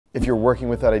If you're working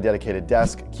without a dedicated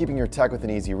desk, keeping your tech within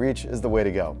easy reach is the way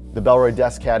to go. The Bellroy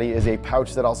Desk Caddy is a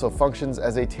pouch that also functions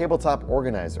as a tabletop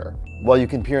organizer. While you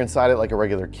can peer inside it like a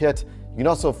regular kit, you can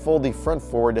also fold the front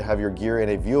forward to have your gear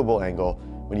in a viewable angle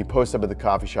when you post up at the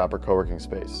coffee shop or co-working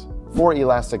space. 4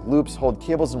 elastic loops hold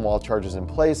cables and wall chargers in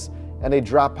place, and a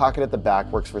drop pocket at the back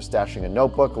works for stashing a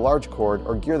notebook, large cord,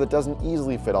 or gear that doesn't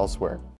easily fit elsewhere.